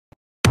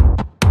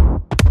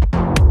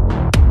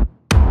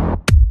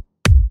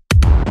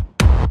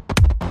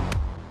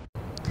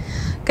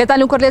¿Qué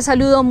tal? Un cordial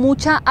saludo.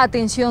 Mucha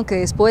atención que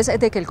después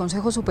de que el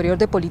Consejo Superior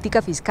de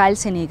Política Fiscal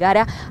se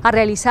negara a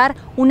realizar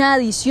una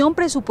adición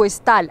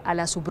presupuestal a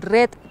la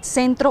Subred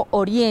Centro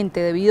Oriente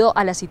debido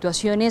a las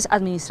situaciones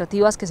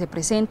administrativas que se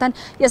presentan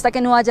y hasta que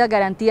no haya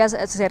garantías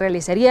se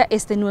realizaría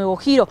este nuevo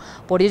giro.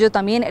 Por ello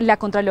también la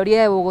Contralori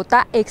de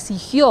Bogotá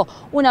exigió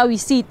una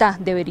visita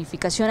de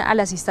verificación a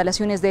las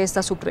instalaciones de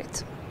esta Subred.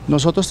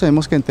 Nosotros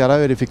tenemos que entrar a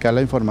verificar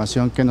la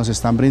información que nos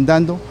están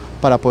brindando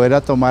para poder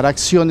tomar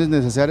acciones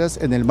necesarias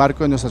en el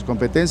marco de nuestras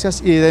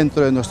competencias y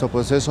dentro de nuestro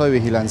proceso de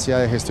vigilancia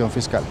de gestión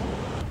fiscal.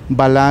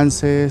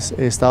 Balances,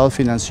 estados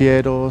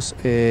financieros,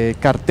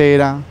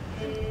 cartera,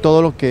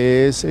 todo lo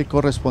que es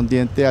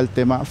correspondiente al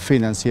tema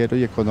financiero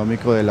y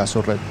económico de la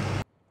Subred.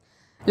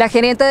 La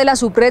gerente de la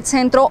Subred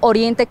Centro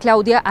Oriente,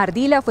 Claudia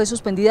Ardila, fue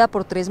suspendida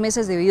por 3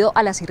 meses debido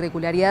a las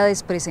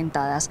irregularidades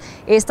presentadas.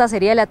 Esta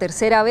sería la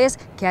tercera vez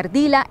que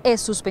Ardila es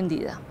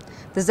suspendida.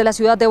 Desde la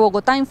ciudad de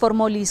Bogotá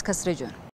informó Liz Castrellón.